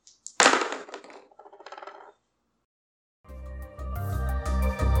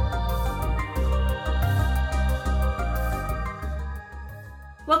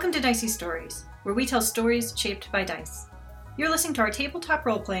Welcome to Dicey Stories, where we tell stories shaped by dice. You're listening to our tabletop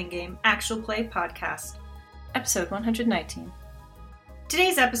role-playing game, Actual Play Podcast, episode 119.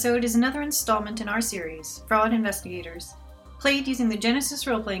 Today's episode is another installment in our series, Fraud Investigators, played using the Genesis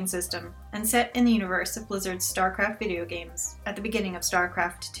role-playing system and set in the universe of Blizzard's StarCraft video games at the beginning of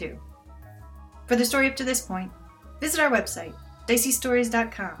StarCraft II. For the story up to this point, visit our website,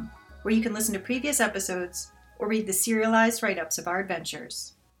 diceystories.com, where you can listen to previous episodes or read the serialized write-ups of our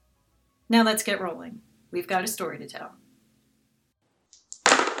adventures. Now let's get rolling. We've got a story to tell.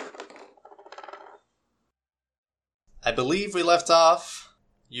 I believe we left off.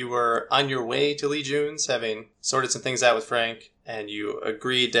 You were on your way to Lee June's, having sorted some things out with Frank, and you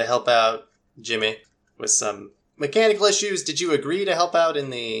agreed to help out Jimmy with some mechanical issues. Did you agree to help out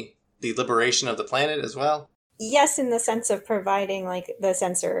in the liberation of the planet as well? Yes, in the sense of providing like the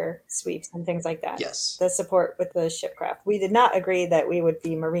sensor sweeps and things like that. Yes. The support with the shipcraft. We did not agree that we would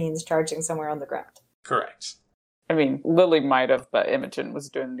be Marines charging somewhere on the ground. Correct. I mean, Lily might have, but Imogen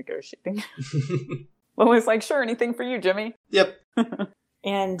was doing the negotiating. Lily's like, sure, anything for you, Jimmy. Yep.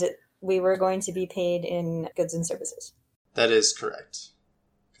 And we were going to be paid in goods and services. That is correct.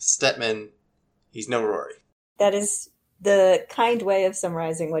 Stetman, he's no Rory. That is the kind way of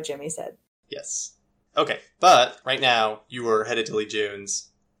summarizing what Jimmy said. Yes. Okay, but right now you were headed to Lee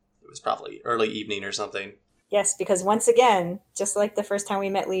June's. It was probably early evening or something. Yes, because once again, just like the first time we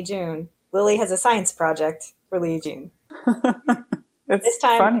met Lee June, Lily has a science project for Lee June. This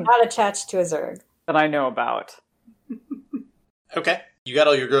time, funny. not attached to a Zerg. That I know about. Okay. You got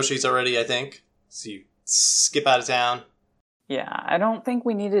all your groceries already, I think. So you skip out of town. Yeah, I don't think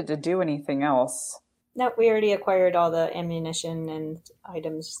we needed to do anything else. No, we already acquired all the ammunition and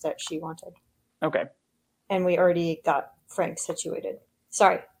items that she wanted. Okay. And we already got Frank situated.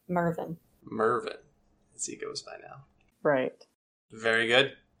 Sorry, Mervyn. Mervyn, as he goes by now. Right. Very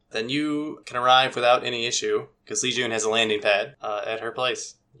good. Then you can arrive without any issue, because Lee June has a landing pad at her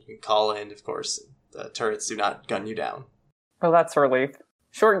place. You can call in, of course. The turrets do not gun you down. Well, that's a relief.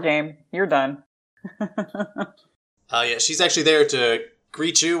 Short game. You're done. Yeah, she's actually there to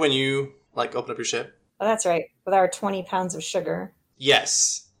greet you when you, open up your ship. Oh, that's right. With our 20 pounds of sugar.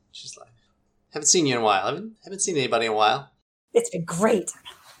 Yes. She's like, haven't seen you in a while. Haven't seen anybody in a while. It's been great.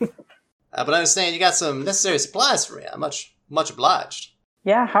 But I understand you got some necessary supplies for me. I'm much obliged.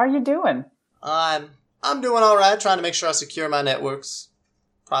 Yeah, how are you doing? I'm doing all right, trying to make sure I secure my networks,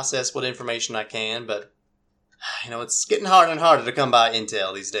 process what information I can, but, it's getting harder and harder to come by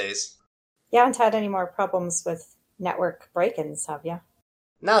intel these days. You haven't had any more problems with network break-ins, have you?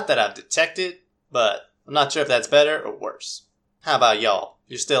 Not that I've detected, but I'm not sure if that's better or worse. How about y'all?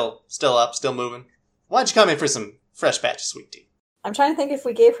 You're still up, still moving? Why don't you come in for some fresh batch of sweet tea? I'm trying to think if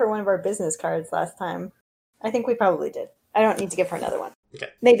we gave her one of our business cards last time. I think we probably did. I don't need to give her another one. Okay.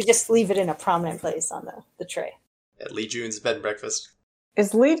 Maybe just leave it in a prominent place on the tray. At Lee June's bed and breakfast.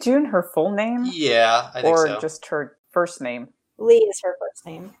 Is Lee June her full name? Yeah, I think so. Or just her first name? Lee is her first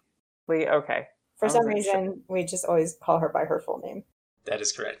name. Lee, okay. For some reason, we just always call her by her full name. That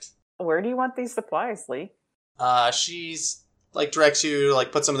is correct. Where do you want these supplies, Lee? She's, directs you to,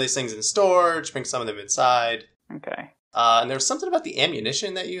 put some of these things in storage, bring some of them inside. Okay. And there was something about the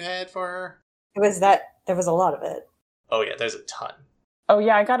ammunition that you had for her. There was a lot of it. Oh, yeah, there's a ton. Oh,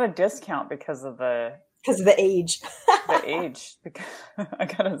 yeah, I got a discount because of the age. the age. Because I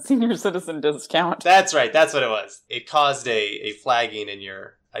got a senior citizen discount. That's right, that's what it was. It caused a flagging in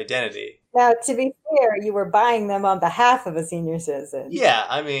your identity. Now, to be fair, you were buying them on behalf of a senior citizen.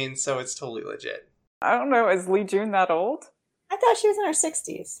 Yeah, so it's totally legit. I don't know, is Lee June that old? I thought she was in her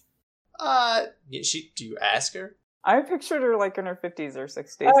 60s. Do you ask her? I pictured her in her 50s or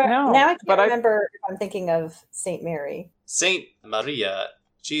 60s. No, now I can't remember if I'm thinking of St. Mary. St. Maria,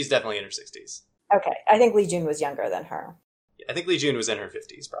 she's definitely in her 60s. Okay, I think Lee June was younger than her. Yeah, I think Lee June was in her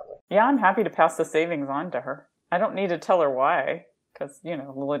 50s, probably. Yeah, I'm happy to pass the savings on to her. I don't need to tell her why, because,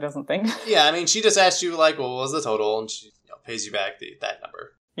 Lily doesn't think. Yeah, she just asked you, what was the total, and she pays you back that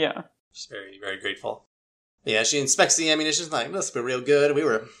number. Yeah. She's very, very grateful. Yeah, she inspects the ammunition, this must be real good. We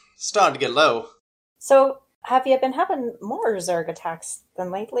were starting to get low. So, have you been having more Zerg attacks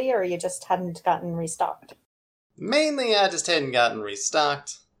than lately, or you just hadn't gotten restocked? Mainly, I just hadn't gotten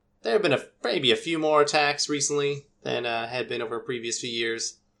restocked. There have been maybe a few more attacks recently than had been over previous few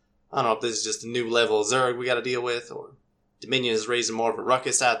years. I don't know if this is just a new level of Zerg we gotta deal with, or Dominion is raising more of a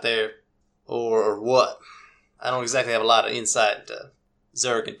ruckus out there, or what. I don't exactly have a lot of insight into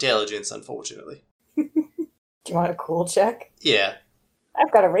Zerg intelligence, unfortunately. Do you want a cool check? Yeah.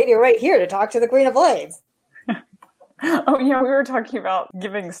 I've got a radio right here to talk to the Queen of Blades. Oh, yeah, we were talking about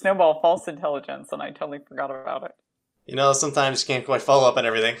giving Snowball false intelligence, and I totally forgot about it. You know, sometimes you can't quite follow up on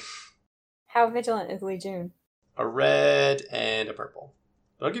everything. How vigilant is Lee June? A red and a purple.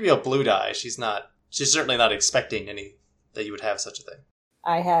 But I'll give you a blue die. She's certainly not expecting that you would have such a thing.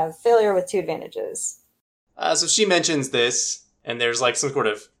 I have failure with 2 advantages. So she mentions this, and there's like some sort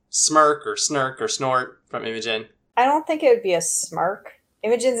of smirk or snirk or snort from Imogen. I don't think it would be a smirk.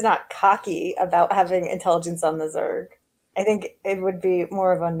 Imogen's not cocky about having intelligence on the Zerg. I think it would be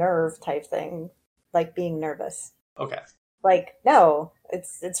more of a nerve type thing, like being nervous. Okay. Like, no,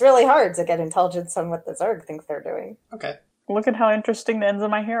 it's really hard to get intelligence on what the Zerg think they're doing. Okay. Look at how interesting the ends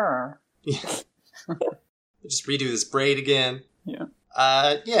of my hair are. Yeah. Just redo this braid again. Yeah.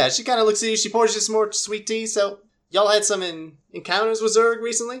 Yeah, she kind of looks at you. She pours you some more sweet tea. So, y'all had some encounters with Zerg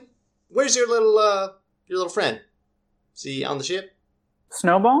recently? Where's your little friend? Is he on the ship?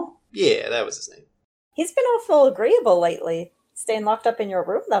 Snowball? Yeah, that was his name. He's been awful agreeable lately, staying locked up in your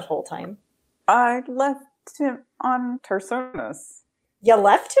room that whole time. I left him on Tarsonis. You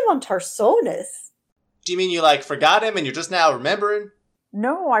left him on Tarsonis? Do you mean you, forgot him and you're just now remembering?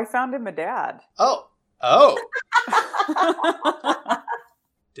 No, I found him a dad. Oh.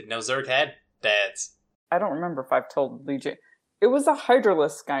 Didn't know Zerg had dads. I don't remember if I've told Legion. It was a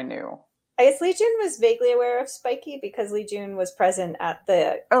Hydralisk I knew. I guess Lee June was vaguely aware of Spiky because Lee June was present at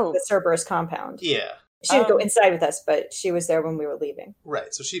the Cerberus compound. Yeah. She didn't go inside with us, but she was there when we were leaving.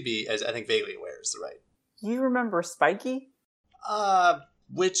 Right, so she'd be, as I think, vaguely aware is the right. You remember Spiky?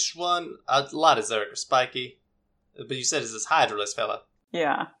 Which one? A lot of Zerg are Spiky. But you said it's this Hydralisk fella.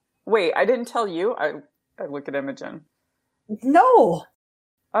 Yeah. Wait, I didn't tell you. I look at Imogen. No!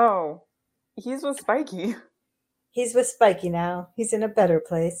 Oh, he's with Spiky. He's with Spiky now. He's in a better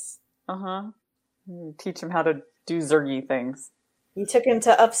place. Uh-huh. Teach him how to do Zergy things. You took him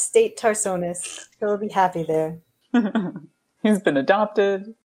to upstate Tarsonis. He'll be happy there. He's been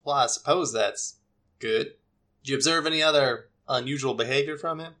adopted. Well, I suppose that's good. Did you observe any other unusual behavior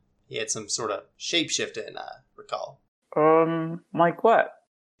from him? He had some sort of shape-shifting, I recall. Like what?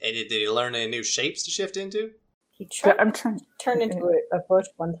 And did he learn any new shapes to shift into? He tried I'm trying to turn into a bush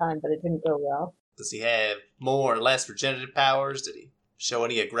one time, but it didn't go well. Does he have more or less regenerative powers? Did he show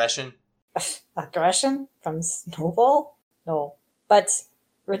any aggression? Aggression? From Snowball? No. But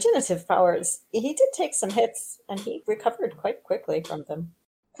regenerative powers, he did take some hits, and he recovered quite quickly from them.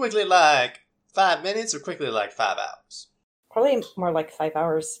 Quickly like 5 minutes or quickly like 5 hours? Probably more like 5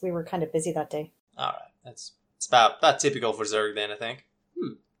 hours. We were kind of busy that day. Alright, it's about typical for Zerg then, I think.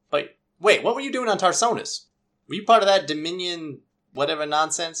 But wait, what were you doing on Tarsonis? Were you part of that Dominion whatever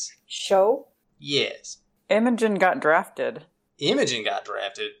nonsense? Show? Yes. Imogen got drafted. Imogen got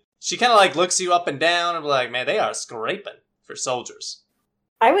drafted. She kind of looks you up and down and be like, man, they are scraping for soldiers.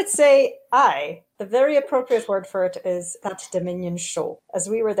 I would say the very appropriate word for it is that Dominion show, as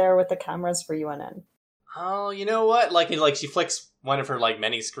we were there with the cameras for UNN. Oh, you know what? She flicks one of her,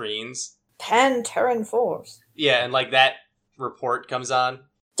 many screens. Pan-Terran Force. Yeah, and, that report comes on.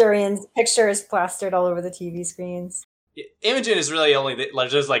 Durian's picture is plastered all over the TV screens. Imogen is really only,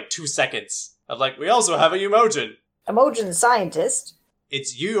 just 2 seconds of, we also have a Imogen. Imogen scientist.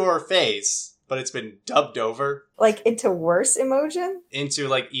 It's your face, but it's been dubbed over. Into worse Imogen?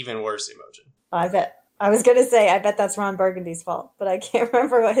 Into, even worse Imogen. I bet. I was going to say, I bet that's Ron Burgundy's fault, but I can't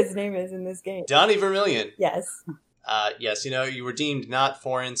remember what his name is in this game. Donnie Vermillion. Yes. Yes, you were deemed not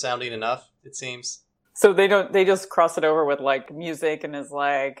foreign sounding enough, it seems. So they just cross it over with music and is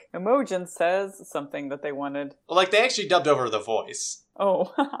Imogen says something that they wanted. Well, they actually dubbed over the voice.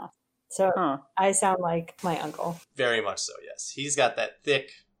 Oh. So I sound like my uncle. Very much so, yes. He's got that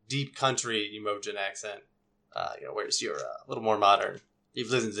thick, deep country Imogen accent. Whereas you're a little more modern.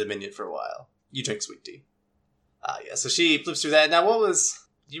 You've lived in Dominion for a while. You drink sweet tea. Yeah, so she flips through that. Now,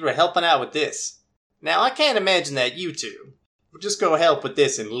 you were helping out with this. Now, I can't imagine that you two would just go help with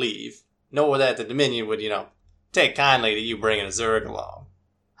this and leave. Nor that the Dominion would, take kindly to you bringing a Zerg along.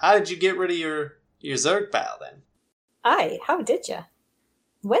 How did you get rid of your Zerg pal, then? How did ya?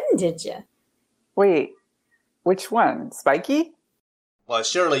 When did ya? Wait, which one? Spiky? Well,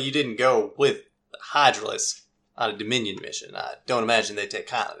 surely you didn't go with the Hydralisk on a Dominion mission. I don't imagine they'd take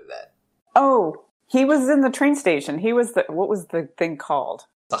kindly to that. Oh, he was in the train station. He was what was the thing called?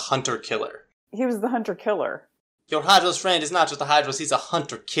 The Hunter-Killer. He was the Hunter-Killer. Your Hydralisk friend is not just a Hydralisk, he's a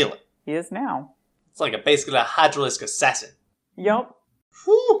Hunter-Killer. He is now. It's basically a Hydralisk assassin. Yup.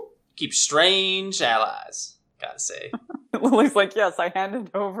 Whew. Keep strange allies, gotta say. Lily's yes, I handed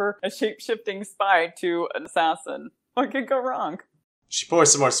over a shape-shifting spy to an assassin. What could go wrong? She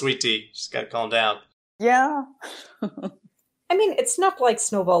pours some more sweet tea. She's gotta calm down. Yeah. I mean, it's not like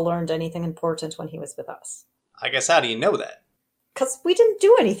Snowball learned anything important when he was with us. I guess how do you know that? 'Cause we didn't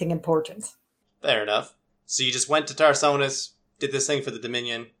do anything important. Fair enough. So you just went to Tarsonis, did this thing for the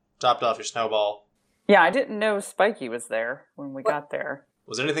Dominion, dropped off your snowball. Yeah, I didn't know Spiky was there when we got there.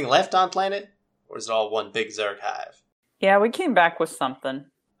 Was there anything left on planet? Or is it all one big Zerg hive? Yeah, we came back with something.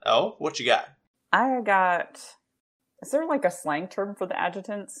 Oh, what you got? I got... Is there like a slang term for the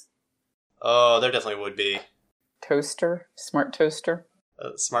adjutants? Oh, there definitely would be. Toaster? Smart toaster?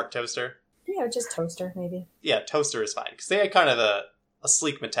 A smart toaster? Yeah, just toaster, maybe. Yeah, toaster is fine, because they had kind of a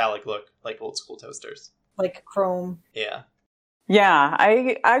sleek metallic look, like old school toasters. Like chrome. Yeah. Yeah,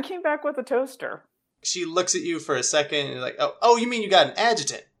 I came back with a toaster. She looks at you for a second, and you're like, oh, you mean you got an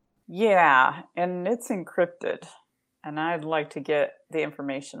adjutant? Yeah, and it's encrypted. And I'd like to get the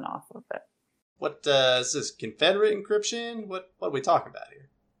information off of it. What, is this Confederate encryption? What are we talking about here?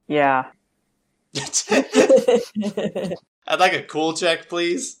 Yeah. I'd like a cool check,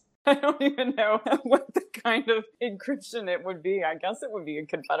 please. I don't even know what the kind of encryption it would be. I guess it would be a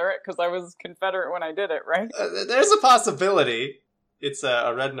Confederate, because I was Confederate when I did it, right? There's a possibility. It's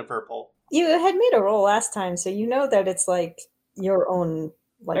a red and a purple. You had made a roll last time, so you know that it's like your own...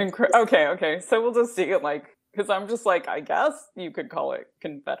 like. Okay. So we'll just see it like... Because I'm just like, I guess you could call it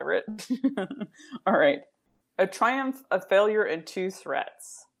Confederate. All right. A triumph, a failure, and 2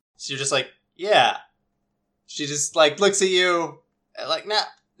 threats. So you're just like, yeah. She just, like, looks at you, like,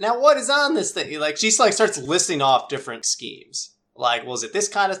 now what is on this thing? Like, she's, like, starts listing off different schemes. Like, was it this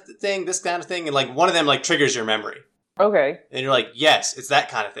kind of thing, this kind of thing? And, like, one of them, like, triggers your memory. Okay. And you're like, yes, it's that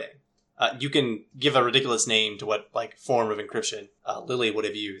kind of thing. You can give a ridiculous name to what, like, form of encryption Lily would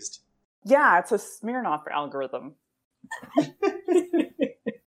have used. Yeah, it's a Smirnoff algorithm.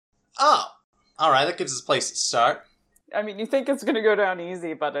 Oh, all right, that gives us a place to start. I mean, you think it's going to go down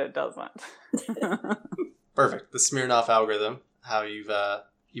easy, but it doesn't. Perfect. The Smirnoff algorithm, how you've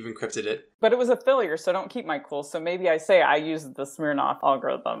encrypted it. But it was a failure, so don't keep my cool. So maybe I say I used the Smirnoff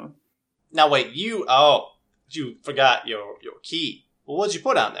algorithm. Now wait, you forgot your key. Well, what'd you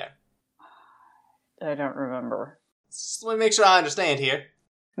put on there? I don't remember. Just let me make sure I understand here.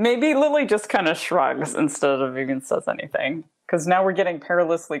 Maybe Lily just kind of shrugs instead of even says anything. Because now we're getting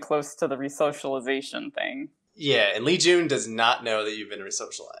perilously close to the resocialization thing. Yeah, and Lee June does not know that you've been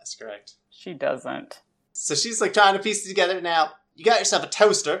resocialized, correct? She doesn't. So she's like trying to piece it together. Now, you got yourself a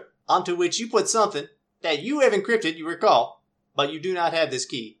toaster onto which you put something that you have encrypted, you recall, but you do not have this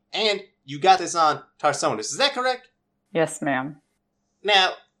key. And you got this on Tarsonis. Is that correct? Yes, ma'am.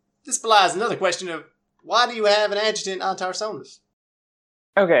 Now, this belies another question of why do you have an adjutant on Tarsonis?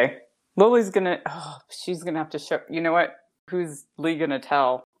 Okay. Lily's gonna... Oh, she's gonna have to show... You know what? Who's Lee gonna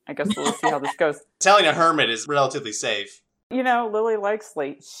tell? I guess we'll see how this goes. Telling a hermit is relatively safe. You know, Lily likes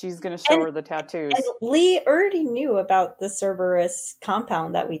Slate. She's gonna show her the tattoos. And Lee already knew about the Cerberus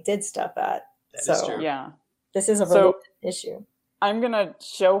compound that we did stuff at. That is true. Yeah. This is a related issue. I'm gonna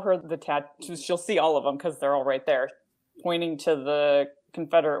show her the tattoos. She'll see all of them because they're all right there. Pointing to the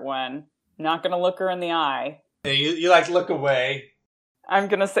Confederate one. Not gonna look her in the eye. And you like look away. I'm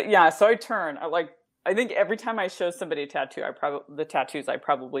gonna say, yeah, so I turn. I think every time I show somebody a tattoo, I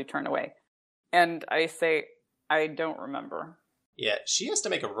probably turn away. And I say, I don't remember. Yeah, she has to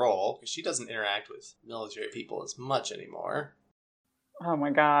make a roll, because she doesn't interact with military people as much anymore. Oh my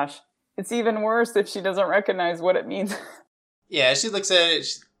gosh. It's even worse if she doesn't recognize what it means. Yeah, she looks at it.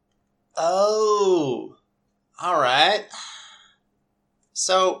 Oh, alright.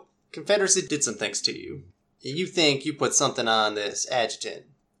 So, Confederacy did some things to you. You think you put something on this adjutant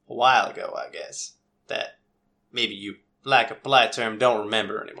a while ago, I guess, that maybe you, like a polite term, don't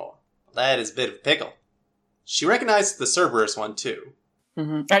remember anymore. That is a bit of a pickle. She recognized the Cerberus one, too.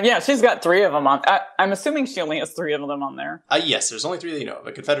 Mm-hmm. Yeah, she's got 3 of them on. I'm assuming she only has 3 of them on there. Yes, there's only 3 that you know of.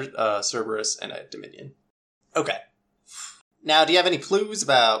 A Confederate, Cerberus, and a Dominion. Okay. Now, do you have any clues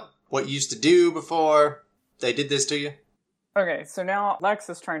about what you used to do before they did this to you? Okay, so now Lex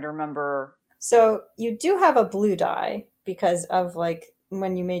is trying to remember... So you do have a blue die because of like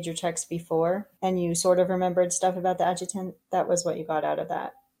when you made your checks before and you sort of remembered stuff about the adjutant. That was what you got out of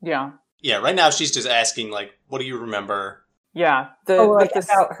that. Yeah. Yeah, right now she's just asking, like, what do you remember? Yeah.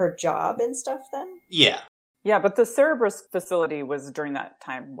 About her job and stuff then? Yeah. Yeah, but the Cerberus facility was during that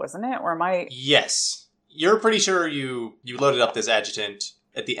time, wasn't it? Or am I... Yes. You're pretty sure you loaded up this adjutant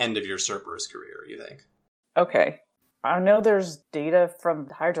at the end of your Cerberus career, you think? Okay. I know there's data from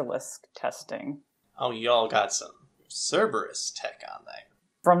Hydralisk testing. Oh, y'all got some Cerberus tech on there.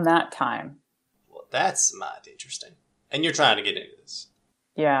 From that time. Well, that's mighty interesting. And you're trying to get into this.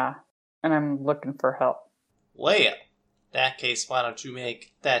 Yeah, and I'm looking for help. Well, in that case, why don't you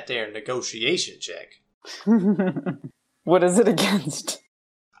make that there negotiation check? What is it against?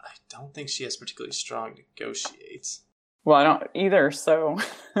 I don't think she has particularly strong negotiates. Well, I don't either, so...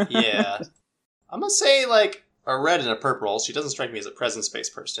 Yeah. I'm gonna say, like, a red and a purple. She doesn't strike me as a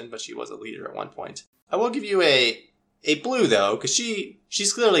presence-based person, but she was a leader at one point. I will give you a blue, though, because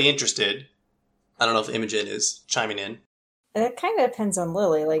she's clearly interested. I don't know if Imogen is chiming in. It kind of depends on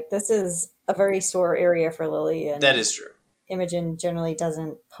Lily. Like, this is a very sore area for Lily. And That is true. Imogen generally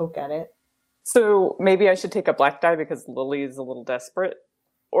doesn't poke at it. So maybe I should take a black die because Lily is a little desperate.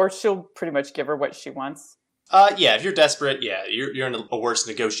 Or she'll pretty much give her what she wants. Yeah, if you're desperate, yeah, you're in a worse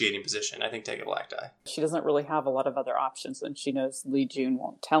negotiating position. I think take a black die. She doesn't really have a lot of other options, and she knows Lee June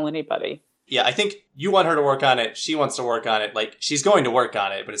won't tell anybody. Yeah, I think you want her to work on it. She wants to work on it. Like, she's going to work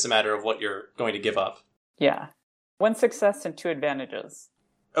on it, but it's a matter of what you're going to give up. Yeah. 1 success and 2 advantages.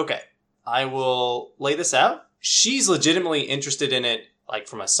 Okay, I will lay this out. She's legitimately interested in it, like,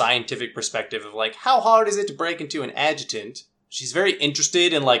 from a scientific perspective of, like, how hard is it to break into an adjutant? She's very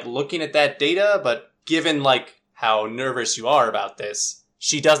interested in, like, looking at that data, but given, like, how nervous you are about this,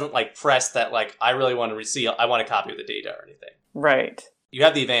 she doesn't, like, press that, like, I really want to see, I want a copy of the data or anything. Right. You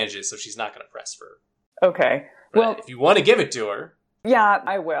have the advantages, so she's not going to press for it. Okay. But Well, if you want to give it to her, yeah,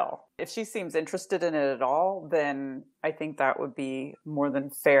 I will. If she seems interested in it at all, then I think that would be more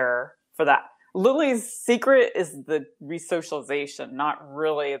than fair for that. Lily's secret is the resocialization, not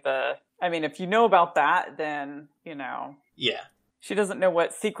really I mean, if you know about that, then, yeah. She doesn't know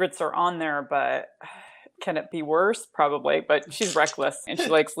what secrets are on there, but can it be worse? Probably. But she's reckless and she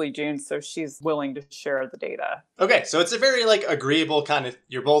likes Lee June, so she's willing to share the data. Okay, so it's a very, like, agreeable kind of,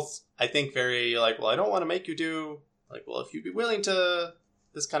 you're both, I think, very, like, well, I don't want to make you do, like, well, if you'd be willing to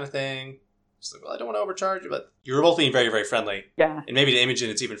this kind of thing. Just like, well, I don't want to overcharge you, but you're both being very, very friendly. Yeah. And maybe to Imogen,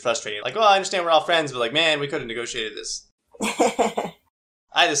 it's even frustrating. Like, well, I understand we're all friends, but, like, man, we could have negotiated this.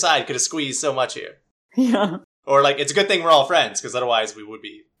 Either side could have squeezed so much here. Yeah. Or, like, it's a good thing we're all friends, because otherwise we would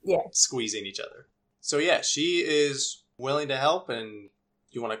be squeezing each other. So, yeah, she is willing to help, and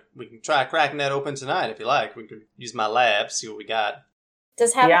we can try cracking that open tonight if you like. We can use my lab, see what we got.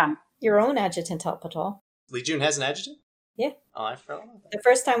 Does having your own adjutant help at all? Lee June has an adjutant? Yeah. Oh, I forgot about that. The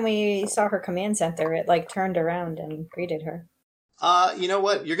first time we saw her command center, it, like, turned around and greeted her. You know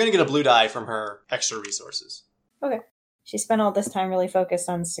what? You're going to get a blue die from her extra resources. Okay. She spent all this time really focused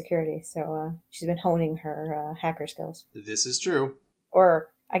on security, so she's been honing her hacker skills. This is true. Or,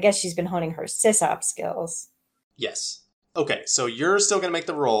 I guess she's been honing her sysop skills. Yes. Okay, so you're still going to make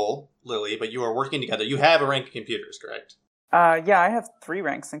the roll, Lily, but you are working together. You have a rank in computers, correct? Yeah, I have 3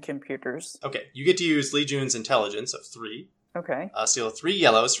 ranks in computers. Okay, you get to use Lee June's intelligence of 3. Okay. So you'll have 3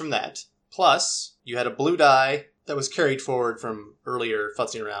 yellows from that. Plus, you had a blue die that was carried forward from earlier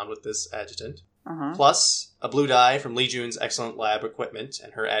futzing around with this adjutant. Uh-huh. Plus, a blue die from Lee June's excellent lab equipment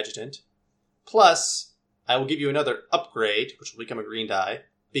and her adjutant. Plus, I will give you another upgrade, which will become a green die,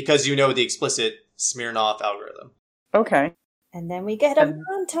 because you know the explicit Smirnoff algorithm. Okay. And then we get a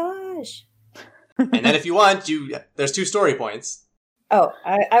montage. And then if you want, there's 2 story points. Oh,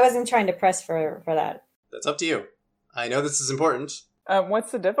 I wasn't trying to press for that. That's up to you. I know this is important.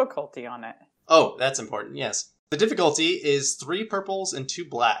 What's the difficulty on it? Oh, that's important, yes. The difficulty is 3 purples and 2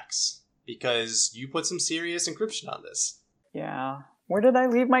 blacks, because you put some serious encryption on this. Yeah. Where did I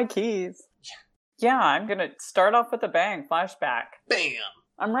leave my keys? Yeah, I'm going to start off with a bang, flashback. Bam!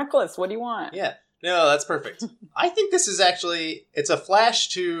 I'm reckless, what do you want? Yeah. No, that's perfect. I think this is actually, it's a flash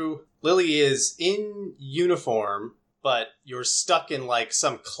to Lily is in uniform, but you're stuck in, like,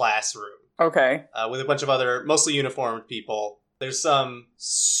 some classroom. Okay. With a bunch of other, mostly uniformed people. There's some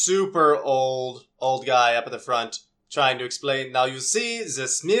super old guy up at the front trying to explain, now you see the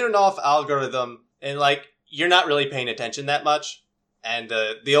Smirnoff algorithm, and, like, you're not really paying attention that much. And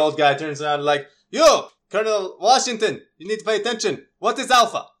the old guy turns around like, yo, Colonel Washington, you need to pay attention. What is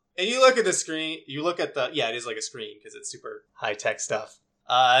alpha? And you look at the screen, it is like a screen because it's super high-tech stuff.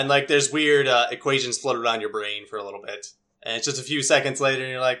 And, like, there's weird equations floated around your brain for a little bit. And it's just a few seconds later,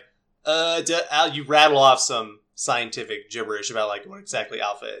 and you're like, you rattle off some scientific gibberish about, like, what exactly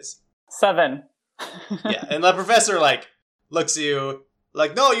alpha is. 7. Yeah, and the professor, like, looks at you,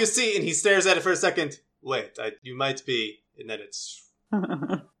 like, no, you see, and he stares at it for a second. Wait, you might be, and then it's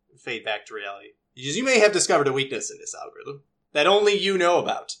fade back to reality. You may have discovered a weakness in this algorithm that only you know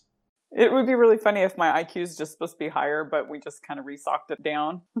about. It would be really funny if my IQ is just supposed to be higher, but we just kind of resocked it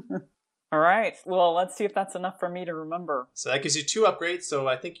down. All right. Well, let's see if that's enough for me to remember. So that gives you 2 upgrades, so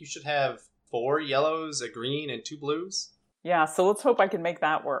I think you should have 4 yellows, a green, and 2 blues. Yeah, so let's hope I can make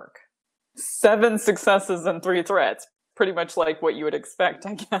that work. 7 successes and 3 threats. Pretty much like what you would expect,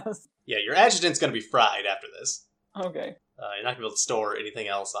 I guess. Yeah, your adjutant's going to be fried after this. Okay. You're not going to be able to store anything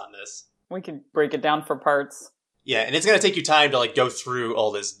else on this. We can break it down for parts. Yeah, and it's going to take you time to, like, go through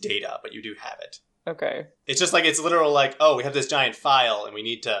all this data, but you do have it. Okay. It's just like, it's literal like, oh, we have this giant file and we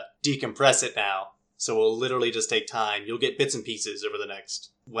need to decompress it now. So we'll literally just take time. You'll get bits and pieces over the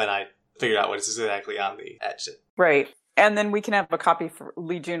next, when I figure out what is exactly on the edge. Right. And then we can have a copy for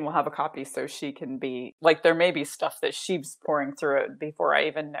Lee June will have a copy so she can be like, there may be stuff that she's pouring through it before I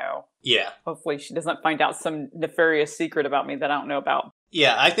even know. Yeah. Hopefully she doesn't find out some nefarious secret about me that I don't know about.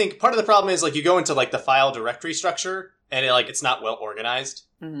 Yeah, I think part of the problem is like you go into like the file directory structure and it's not well organized.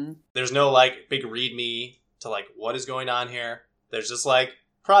 Mm-hmm. There's no like big readme to like what is going on here. There's just like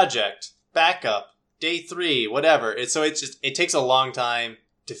project, backup, day 3, whatever. It takes a long time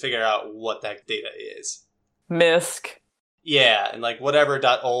to figure out what that data is. MISC. Yeah, and like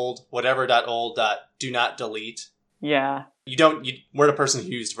whatever.old, do not delete. Yeah. We're the person who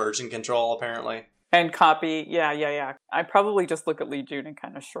used version control apparently. And copy. Yeah. I probably just look at Lee June and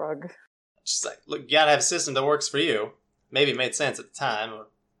kind of shrug. Just like, look, you gotta have a system that works for you. Maybe it made sense at the time, or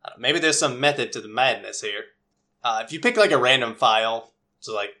maybe there's some method to the madness here. If you pick like a random file,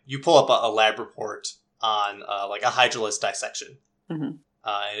 so like you pull up a lab report on like a hydralus dissection, Mm-hmm.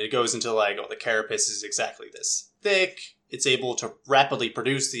 And it goes into like, oh, the carapace is exactly this thick. It's able to rapidly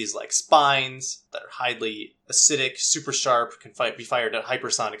produce these like spines that are highly acidic, super sharp, can be fired at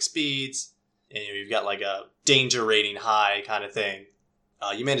hypersonic speeds, and you've got like a danger rating high kind of thing.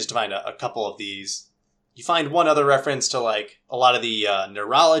 You manage to find a couple of these. You find one other reference to like a lot of the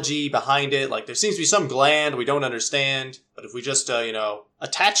neurology behind it. Like there seems to be some gland we don't understand, but if we just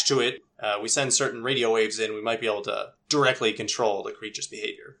attach to it, we send certain radio waves in, we might be able to directly control the creature's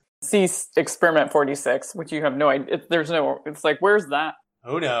behavior. See Experiment 46, which you have no idea. It's like, where's that?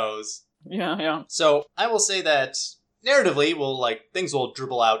 Who knows? Yeah. So I will say that narratively, things will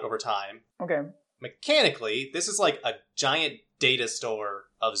dribble out over time. Okay. Mechanically, this is like a giant data store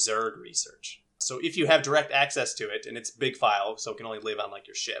of Zerg research. So if you have direct access to it, and it's a big file, so it can only live on like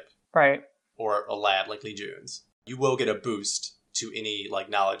your ship. Right. Or a lab like Lee June's, you will get a boost to any like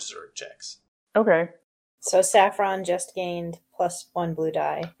knowledge Zerg checks. Okay. So Saffron just gained +1 blue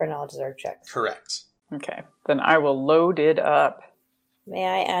die for knowledge Zerg checks. Correct. Okay. Then I will load it up. May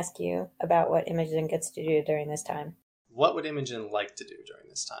I ask you about what Imogen gets to do during this time? What would Imogen like to do during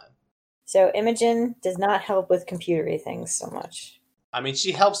this time? So Imogen does not help with computery things so much. I mean,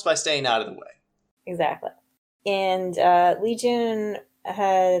 she helps by staying out of the way. Exactly. And Lee June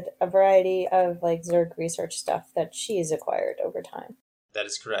had a variety of like Zerg research stuff that she's acquired over time. That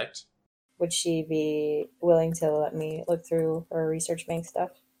is correct. Would she be willing to let me look through her research bank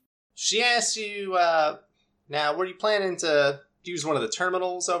stuff? She asked you, now, were you planning to use one of the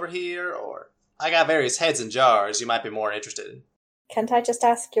terminals over here, or... I got various heads and jars you might be more interested in. Can't I just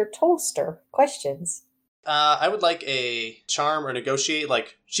ask your tollster questions? I would like a charm or negotiate.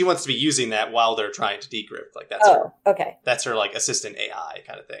 Like, she wants to be using that while they're trying to decrypt. Like, that's okay. That's her, like, assistant AI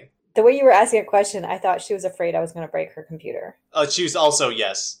kind of thing. The way you were asking a question, I thought she was afraid I was going to break her computer. She was also,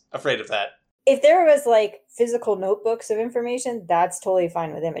 yes, afraid of that. If there was, like, physical notebooks of information, that's totally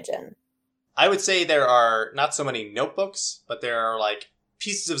fine with Imogen. I would say there are not so many notebooks, but there are, like,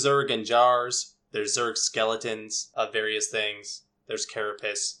 pieces of Zerg in jars. There's Zerg skeletons of various things. There's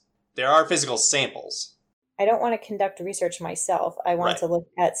carapace. There are physical samples. I don't want to conduct research myself. I want to look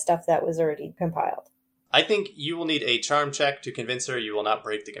at stuff that was already compiled. I think you will need a charm check to convince her you will not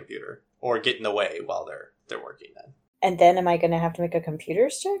break the computer or get in the way while they're working then. And then am I going to have to make a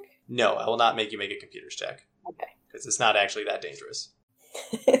computer's check? No, I will not make you make a computer's check. Okay. Because it's not actually that dangerous.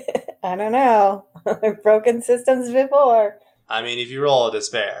 I don't know. I've broken systems before. I mean, if you roll a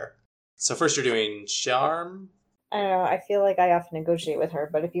despair. So first you're doing charm? I don't know. I feel like I often negotiate with her,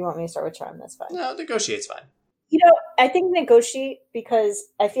 but if you want me to start with charm, that's fine. No, negotiate's fine. You know, I think negotiate because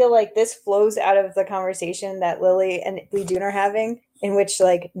I feel like this flows out of the conversation that Lily and Lee June are having, in which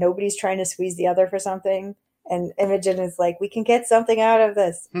like nobody's trying to squeeze the other for something. And Imogen is like, we can get something out of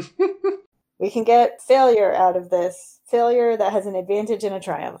this. We can get failure out of this. Failure that has an advantage and a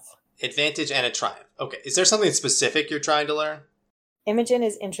triumph. Advantage and a triumph. Okay. Is there something specific you're trying to learn? Imogen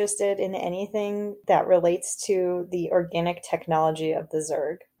is interested in anything that relates to the organic technology of the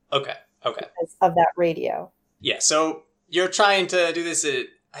Zerg. Okay. Because of that radio. Yeah, so you're trying to do this.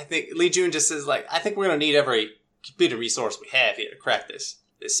 I think Lee June just says, like, I think we're going to need every computer resource we have here to crack this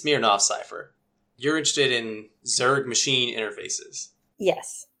Smirnov cipher. You're interested in Zerg machine interfaces.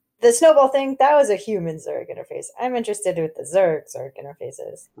 Yes. The snowball thing, that was a human Zerg interface. I'm interested with the Zerg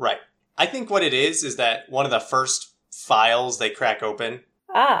interfaces. Right. I think what it is that one of the first files they crack open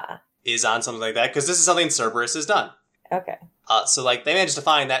is on something like that, because this is something Cerberus has done. Okay. So, like, they managed to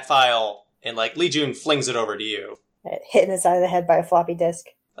find that file, and, like, Lee June flings it over to you. Hit in the side of the head by a floppy disk.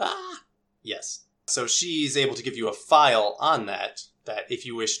 Yes. So she's able to give you a file on that if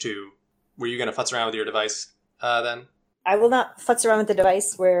you wish to Were you going to futz around with your device then? I will not futz around with the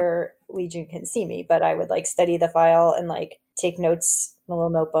device where Legion can see me, but I would like study the file and like take notes in a little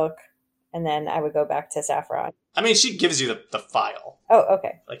notebook, and then I would go back to Saffron. I mean, she gives you the file. Oh,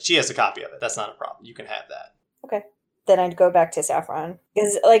 okay. Like, she has a copy of it. That's not a problem. You can have that. Okay. Then I'd go back to Saffron.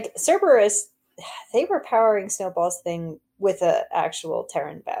 Because, like, Cerberus, they were powering Snowball's thing with an actual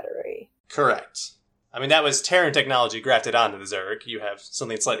Terran battery. Correct. I mean, that was Terran technology grafted onto the Zerg. You have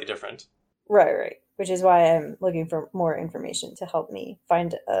something slightly different. Right. Which is why I'm looking for more information to help me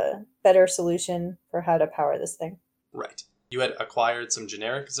find a better solution for how to power this thing. Right. You had acquired some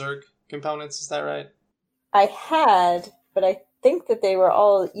generic Zerg components, is that right? I had, but I think that they were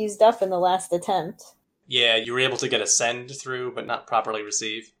all used up in the last attempt. Yeah, you were able to get a send through, but not properly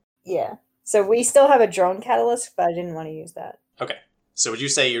receive. Yeah. So we still have a drone catalyst, but I didn't want to use that. Okay. So would you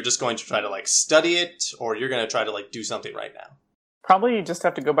say you're just going to try to, like, study it, or you're going to try to, like, do something right now? Probably you just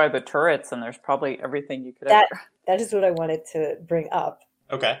have to go by the turrets, and there's probably everything you could ever... That is what I wanted to bring up.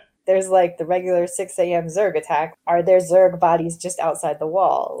 Okay. There's, like, the regular 6 a.m. Zerg attack. Are there Zerg bodies just outside the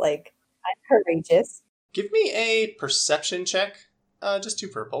wall? Like, I'm courageous. Give me a perception check. Just 2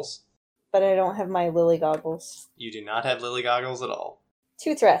 purples. But I don't have my Lily goggles. You do not have Lily goggles at all.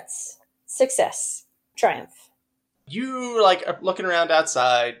 2 threats. Success. Triumph. You, like, are looking around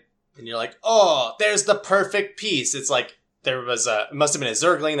outside, and you're like, oh, there's the perfect piece. It's like, there was it must have been a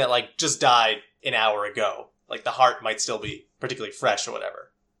Zergling that, like, just died an hour ago. Like, the heart might still be particularly fresh or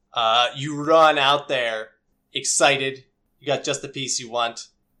whatever. You run out there, excited. You got just the piece you want.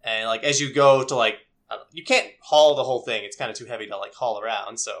 And, like, as you go to, like, you can't haul the whole thing. It's kind of too heavy to, like, haul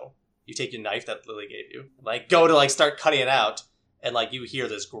around. So you take your knife that Lily gave you, like, go to, like, start cutting it out. And, like, you hear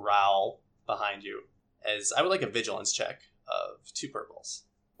this growl behind you. As I would like a vigilance check of 2 purples.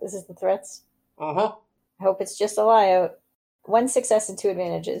 This is the threats? Uh-huh. I hope it's just a lie-out. 1 success and 2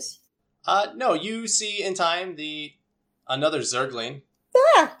 advantages. No, you see in time another Zergling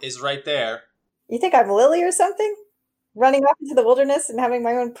is right there. You think I'm Lily or something? Running off into the wilderness and having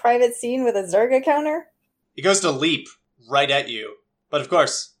my own private scene with a Zerg encounter? It goes to leap right at you. But of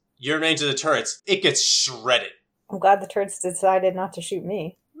course, you're in range of the turrets. It gets shredded. I'm glad the turrets decided not to shoot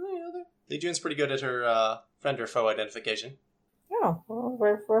me. Legion's pretty good at her friend or foe identification. Oh, well,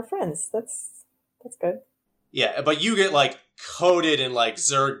 we're friends. That's good. Yeah, but you get, like, coated in, like,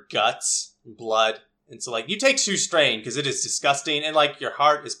 Zerg guts and blood. And so, like, you take 2 strain because it is disgusting and, like, your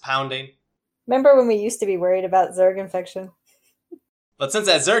heart is pounding. Remember when we used to be worried about Zerg infection? But since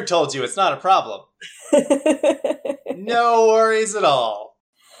that Zerg told you, it's not a problem. No worries at all.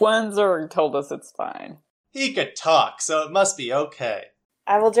 One Zerg told us it's fine. He could talk, so it must be okay.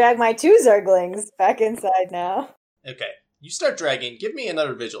 I will drag my 2 Zerglings back inside now. Okay, you start dragging. Give me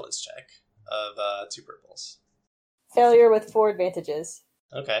another vigilance check of 2 purples. Failure with 4 advantages.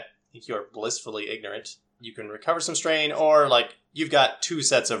 Okay, I think you are blissfully ignorant. You can recover some strain, or, like, you've got 2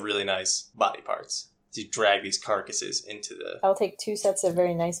 sets of really nice body parts. So you drag these carcasses into the... I'll take 2 sets of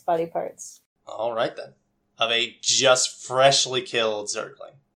very nice body parts. All right, then. Of a just freshly killed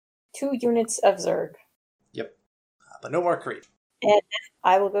Zergling. 2 units of Zerg. Yep. But no more creep. And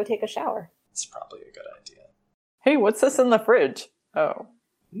I will go take a shower. It's probably a good idea. Hey, what's this in the fridge? Oh.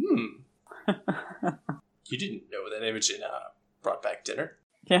 You didn't know that Imogen brought back dinner?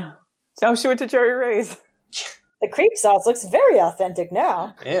 Yeah. Now she went to Jerry Ray's. The creep sauce looks very authentic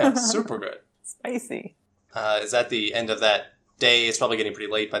now. Yeah, super good. Spicy. Is that the end of that day? It's probably getting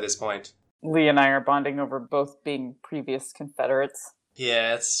pretty late by this point. Lee and I are bonding over both being previous Confederates.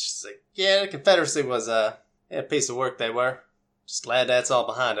 Yeah, it's just like, yeah, the Confederacy was a piece of work they were. Just glad that's all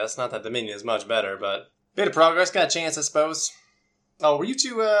behind us. Not that Dominion is much better, but bit of progress. Got a chance, I suppose. Oh, were you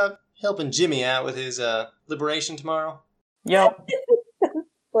two helping Jimmy out with his liberation tomorrow? Yep.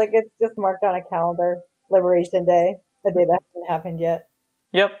 Like, it's just marked on a calendar. Liberation Day. The day that hasn't happened yet.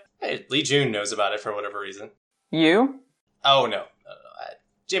 Yep. Hey, Lee June knows about it for whatever reason. You? Oh, no.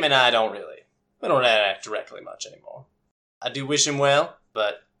 Jim and I don't really. We don't interact directly much anymore. I do wish him well,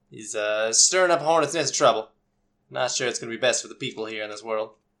 but he's stirring up a hornet's nest of trouble. Not sure it's going to be best for the people here in this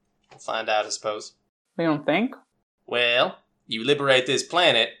world. We'll find out, I suppose. We don't think? Well, you liberate this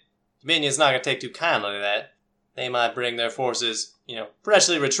planet, Dominion's not going to take too kindly to that. They might bring their forces,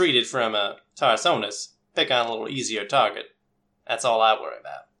 freshly retreated from Tarsonis, pick on a little easier target. That's all I worry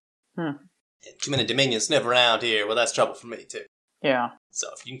about. Too many Dominions sniff around here, well, that's trouble for me, too. Yeah. So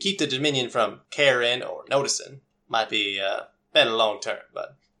if you can keep the Dominion from caring or noticing, might be better long term.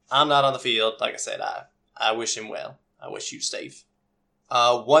 But I'm not on the field. Like I said, I wish him well. I wish you safe.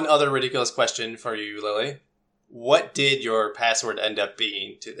 One other ridiculous question for you, Lily. What did your password end up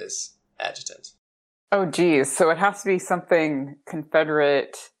being to this adjutant? Oh, geez. So it has to be something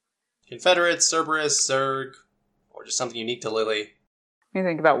Confederate. Confederates, Cerberus, Zerg, or just something unique to Lily? You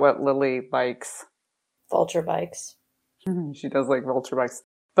think about what Lily likes. Vulture bikes. She does like vulture bikes.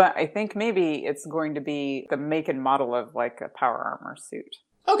 But I think maybe it's going to be the make and model of like a power armor suit.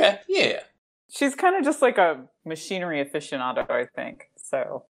 Okay, yeah. She's kind of just like a machinery aficionado, I think.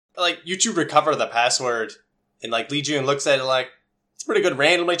 So, Like, you two recover the password, and like Lee Jun looks at it like, it's a pretty good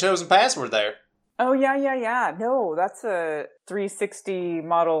randomly chosen password there. oh yeah. No, that's a 360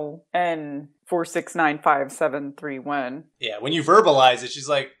 model N4695731. Yeah, when you verbalize it, she's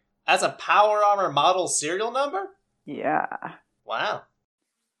like, that's a power armor model serial number? Yeah. Wow.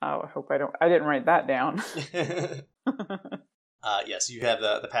 Oh, I hope I didn't write that down. Yes, you have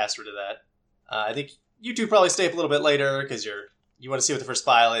the password to that. I think you two probably stay up a little bit later because you want to see what the first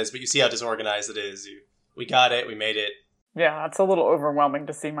file is, but you see how disorganized it is. We got it, we made it. Yeah, it's a little overwhelming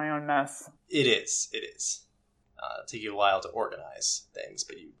to see my own mess. It is. It'll take you a while to organize things,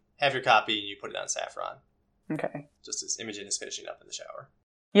 but you have your copy and you put it on Saffron. Okay. Just as Imogen is finishing up in the shower.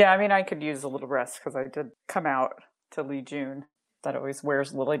 Yeah, I mean, I could use a little rest because I did come out to Lee Jun. That always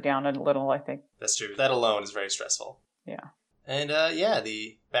wears Lily down a little, I think. That's true. That alone is very stressful. Yeah. And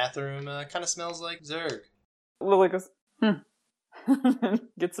the bathroom kind of smells like Zerg. Lily goes,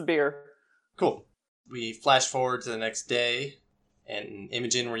 gets a beer. Cool. We flash forward to the next day, and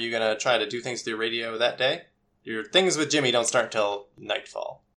Imogen, were you going to try to do things through radio that day? Your things with Jimmy don't start until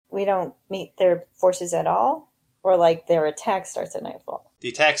nightfall. We don't meet their forces at all? Or like their attack starts at nightfall? The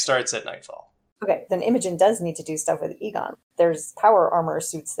attack starts at nightfall. Okay, then Imogen does need to do stuff with Egon. There's power armor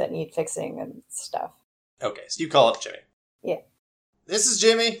suits that need fixing and stuff. Okay, so you call up Jimmy. Yeah. This is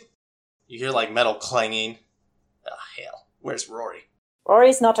Jimmy. You hear like metal clanging. Oh, hell. Where's Rory?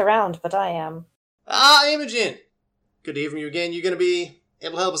 Rory's not around, but I am. Ah, Imogen! Good to hear from you again. You going to be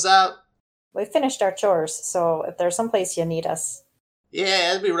able to help us out? We've finished our chores, so if there's someplace you need us.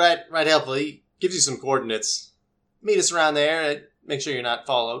 Yeah, that'd be right helpful. He gives you some coordinates. Meet us around there and make sure you're not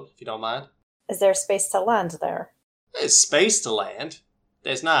followed, if you don't mind. Is there space to land there? There's space to land.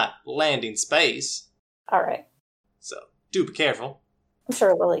 There's not landing space. Alright. So, do be careful. I'm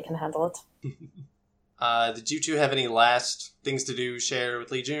sure Lily can handle it. Did you two have any last things to do, share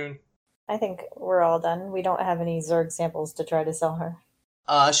with Lee Jun? I think we're all done. We don't have any Zerg samples to try to sell her.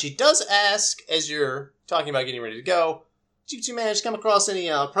 She does ask, as you're talking about getting ready to go, did you two manage to come across any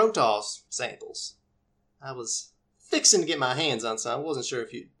Protoss samples? I was fixing to get my hands on some. I wasn't sure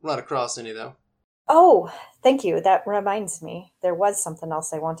if you'd run across any, though. Oh, thank you. That reminds me. There was something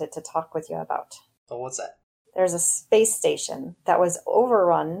else I wanted to talk with you about. Oh, what's that? There's a space station that was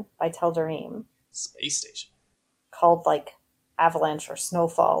overrun by Teldarim. Space station? Called, like, Avalanche or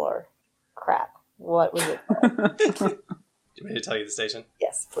Snowfall or crap. What was it called? Do you want me to tell you the station?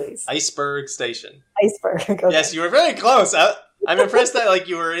 Yes, please. Iceberg Station. Iceberg. Okay. Yes, you were very close. I'm impressed that like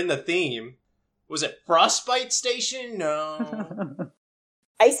you were in the theme. Was it Frostbite Station? No.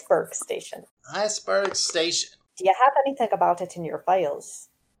 Iceberg Station. Iceberg Station. Do you have anything about it in your files?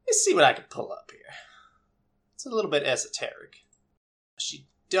 Let's see what I can pull up here. It's a little bit esoteric. She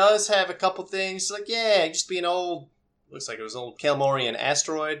does have a couple things. She's like, yeah, it used to be an old, looks like it was an old Kelmorian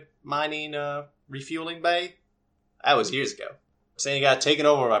asteroid mining refueling bay. That was years ago. Saying it got taken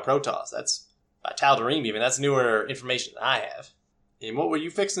over by Protoss. That's by Tal'Darim even. That's newer information than I have. And what were you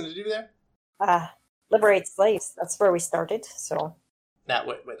fixing to do there? Liberate slaves. That's where we started, so... Now,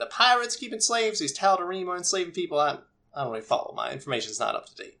 wait, the pirates keeping slaves? These Tal'Darim are enslaving people? I don't really follow. My information's not up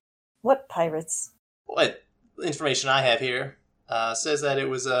to date. What pirates? What information I have here says that it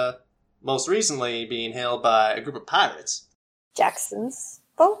was most recently being held by a group of pirates. Jackson's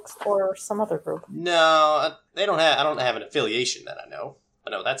folks or some other group? No, they don't have. I don't have an affiliation that I know.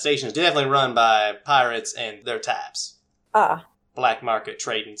 But no, that station is definitely run by pirates and their taps. Ah. Black Market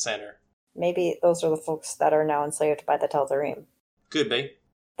Trading Center. Maybe those are the folks that are now enslaved by the Teldarim. Could be.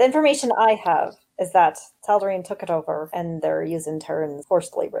 The information I have is that Teldarim took it over and they're using Terran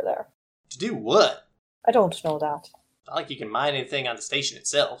forced labor there. To do what? I don't know that. Not like you can mine anything on the station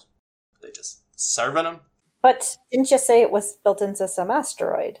itself. They just serving them. But didn't you say it was built into some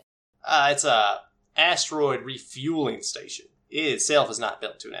asteroid? It's a asteroid refueling station. It itself is not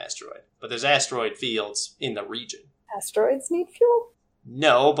built to an asteroid, but there's asteroid fields in the region. Asteroids need fuel?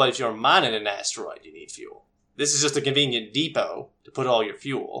 No, but if you're mining an asteroid, you need fuel. This is just a convenient depot to put all your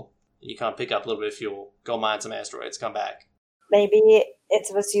fuel. You come pick up a little bit of fuel, go mine some asteroids, come back. Maybe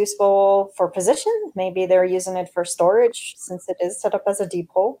it was useful for position. Maybe they're using it for storage, since it is set up as a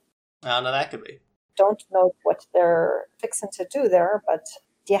depot. I don't know, that could be. Don't know what they're fixing to do there, but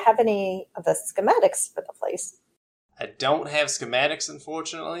do you have any of the schematics for the place? I don't have schematics,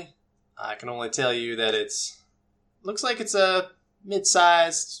 unfortunately. I can only tell you that looks like it's a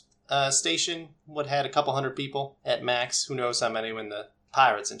mid-sized station what had a couple hundred people at max. Who knows how many when the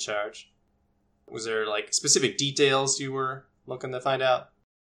pirate's in charge. Was there, like, specific details you were looking to find out?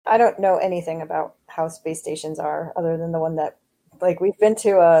 I don't know anything about how space stations are, other than the one that, like, we've been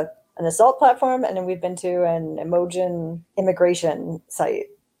to an assault platform, and then we've been to an Imogen immigration site.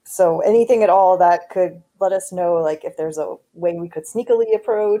 So anything at all that could let us know, like, if there's a way we could sneakily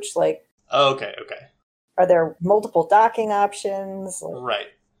approach, like... Okay. Are there multiple docking options? Right.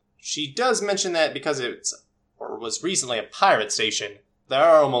 She does mention that because was recently a pirate station, there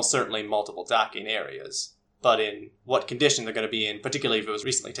are almost certainly multiple docking areas. But in what condition they're going to be in, particularly if it was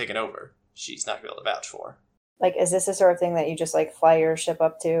recently taken over, she's not going to be able to vouch for. Like, is this the sort of thing that you just, like, fly your ship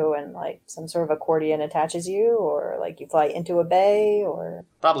up to and, like, some sort of accordion attaches you? Or, like, you fly into a bay? Or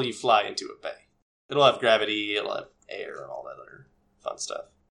Probably you fly into a bay. It'll have gravity, it'll have air, and all that other fun stuff.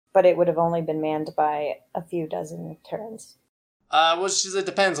 But it would have only been manned by a few dozen Terrans. Well, it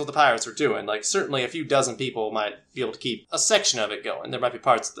depends what the pirates are doing. Like, certainly a few dozen people might be able to keep a section of it going. There might be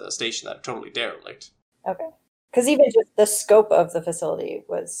parts of the station that are totally derelict. Okay. Because even just the scope of the facility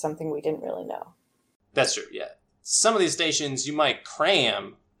was something we didn't really know. That's true, yeah. Some of these stations you might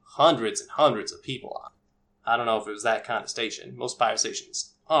cram hundreds and hundreds of people on. I don't know if it was that kind of station. Most pirate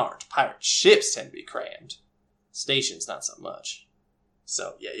stations aren't. Pirate ships tend to be crammed. Stations, not so much.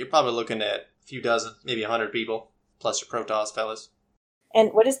 So, yeah, you're probably looking at a few dozen, maybe 100 people, plus your Protoss fellas.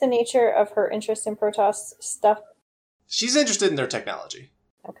 And what is the nature of her interest in Protoss stuff? She's interested in their technology.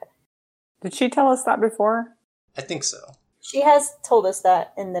 Okay. Did she tell us that before? I think so. She has told us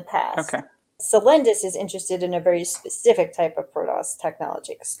that in the past. Okay. Selendis is interested in a very specific type of Protoss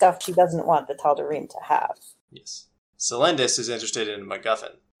technology, stuff she doesn't want the Tal'Darim to have. Yes. Selendis is interested in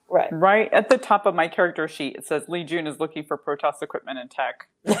MacGuffin. Right. Right at the top of my character sheet, it says Lee Jun is looking for Protoss equipment and tech.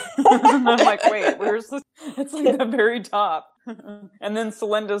 And I'm like, wait, where's this? It's like the very top. And then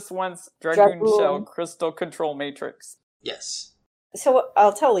Selendis wants Dragoon Shell Crystal Control Matrix. Yes. So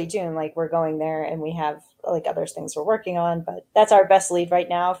I'll tell Lee Jun, like, we're going there and we have, like, other things we're working on, but that's our best lead right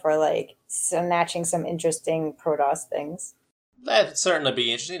now for, like, snatching some interesting Protoss things. That'd certainly be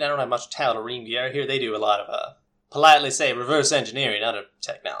interesting. I don't have much Tal'Darim gear. I hear they do a lot of, politely say, reverse engineering other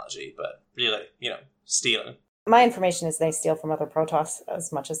technology, but really, stealing. My information is they steal from other Protoss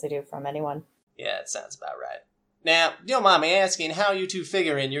as much as they do from anyone. Yeah, it sounds about right. Now, you don't mind me asking how you two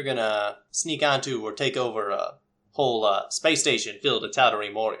figuring you're gonna sneak onto or take over a whole space station filled with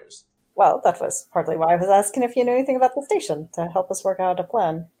Tal'Darim warriors? Well, that was partly why I was asking if you knew anything about the station, to help us work out a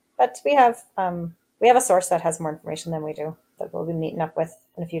plan. But we have a source that has more information than we do, that we'll be meeting up with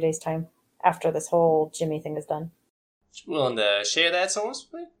in a few days' time, after this whole Jimmy thing is done. Willing to share that source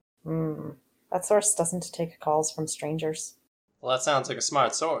with me? That source doesn't take calls from strangers. Well, that sounds like a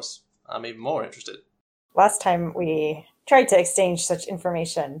smart source. I'm even more interested. Last time we tried to exchange such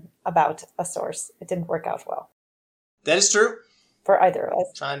information about a source, it didn't work out well. That is true. For either of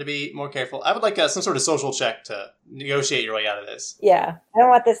us. Trying to be more careful. I would like some sort of social check to negotiate your way out of this. Yeah. I don't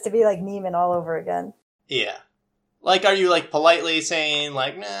want this to be like Neiman all over again. Yeah. Like, are you, like, politely saying,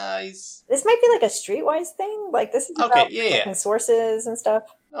 like, nah, he's... This might be like a streetwise thing. Like, this is about checking sources and stuff.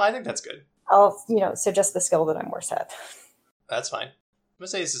 No, I think that's good. I'll, suggest the skill that I'm worse at. That's fine. I'm gonna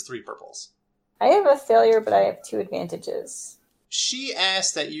say this is 3 purples. I have a failure, but I have 2 advantages. She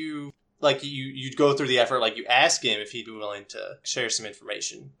asked that you... Like, you'd go through the effort, like, you ask him if he'd be willing to share some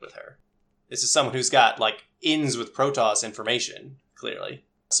information with her. This is someone who's got, like, ins with Protoss information, clearly.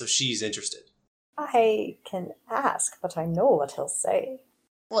 So she's interested. I can ask, but I know what he'll say.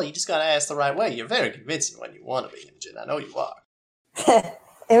 Well, you just gotta ask the right way. You're very convincing when you want to be, Imogen. I know you are.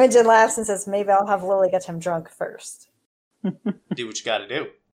 Imogen laughs and says, maybe I'll have Lily get him drunk first. Do what you gotta do.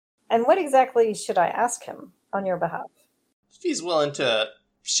 And what exactly should I ask him on your behalf? If he's willing to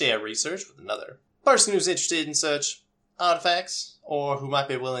share research with another person who's interested in such artifacts, or who might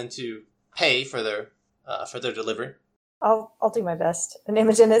be willing to pay for their delivery. I'll do my best. And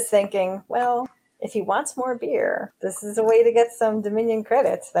Imogen is thinking, well, if he wants more beer, this is a way to get some Dominion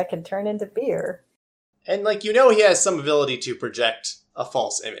credits that can turn into beer. And, like, he has some ability to project a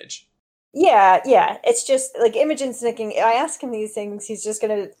false image. Yeah. It's just, like, Imogen's thinking, I ask him these things, he's just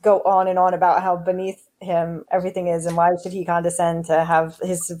going to go on and on about how beneath him everything is, and why should he condescend to have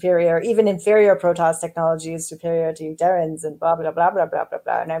his superior, even inferior Protoss technology is superior to Terrans, and blah, blah, blah, blah, blah, blah,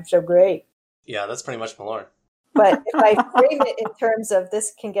 blah, and I'm so great. Yeah, that's pretty much Malorn. But if I frame it in terms of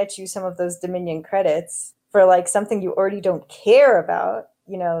this can get you some of those Dominion credits for, like, something you already don't care about,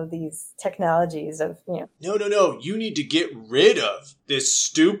 these technologies of, No. You need to get rid of this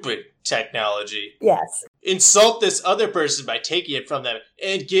stupid technology. Yes. Insult this other person by taking it from them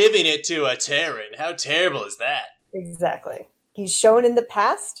and giving it to a Terran. How terrible is that? Exactly. He's shown in the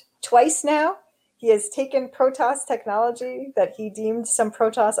past twice now. He has taken Protoss technology that he deemed some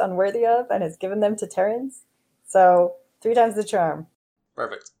Protoss unworthy of and has given them to Terrans. So 3 times the charm.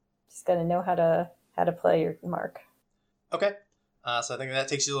 Perfect. Just gotta know how to play your mark. Okay. So I think that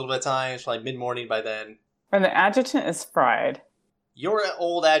takes you a little bit of time. It's probably mid-morning by then. And the adjutant is fried. Your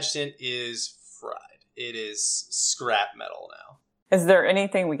old adjutant is fried. It is scrap metal now. Is there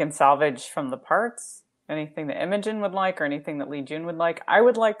anything we can salvage from the parts? Anything that Imogen would like or anything that Li Jun would like? I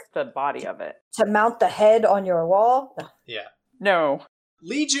would like the body of it. To mount the head on your wall? Yeah. No.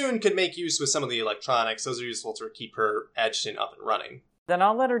 Li Jun could make use with some of the electronics. Those are useful to keep her adjutant up and running. Then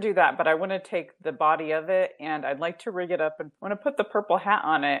I'll let her do that, but I want to take the body of it and I'd like to rig it up and I want to put the purple hat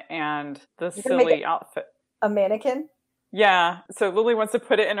on it and the silly outfit. A mannequin? Yeah. So Lily wants to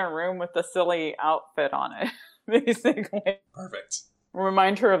put it in her room with the silly outfit on it, basically. Perfect.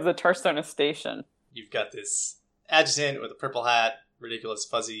 Remind her of the Tarsona station. You've got this adjutant with a purple hat, ridiculous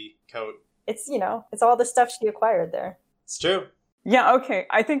fuzzy coat. It's, it's all the stuff she acquired there. It's true. Yeah, okay.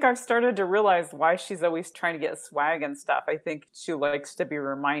 I think I've started to realize why she's always trying to get swag and stuff. I think she likes to be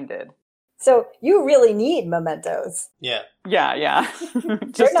reminded. So you really need mementos. Yeah. Yeah.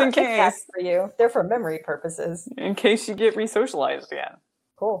 Just in case. For you. They're for memory purposes. In case you get resocialized again.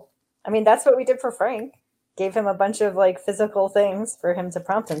 Cool. I mean, that's what we did for Frank. Gave him a bunch of physical things for him to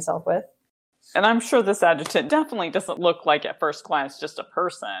prompt himself with. And I'm sure this adjutant definitely doesn't look like at first glance just a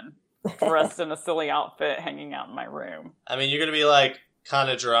person dressed in a silly outfit hanging out in my room. I mean, you're going to be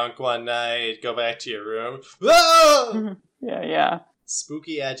kind of drunk one night, go back to your room. Whoa! Yeah.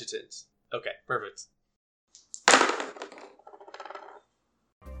 Spooky adjutant. Okay, perfect.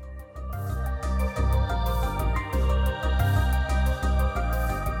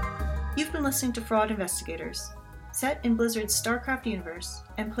 You've been listening to Fraud Investigators, set in Blizzard's StarCraft universe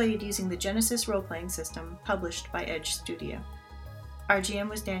and played using the Genesis role-playing system published by Edge Studio. Our GM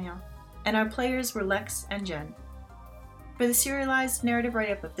was Daniel, and our players were Lex and Jen. For the serialized narrative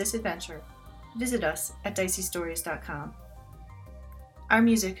write-up of this adventure, visit us at diceystories.com. Our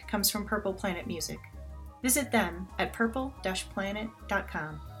music comes from Purple Planet Music. Visit them at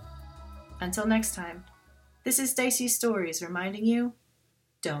purple-planet.com. Until next time, this is Dicey Stories reminding you,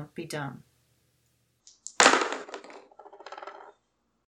 don't be dumb.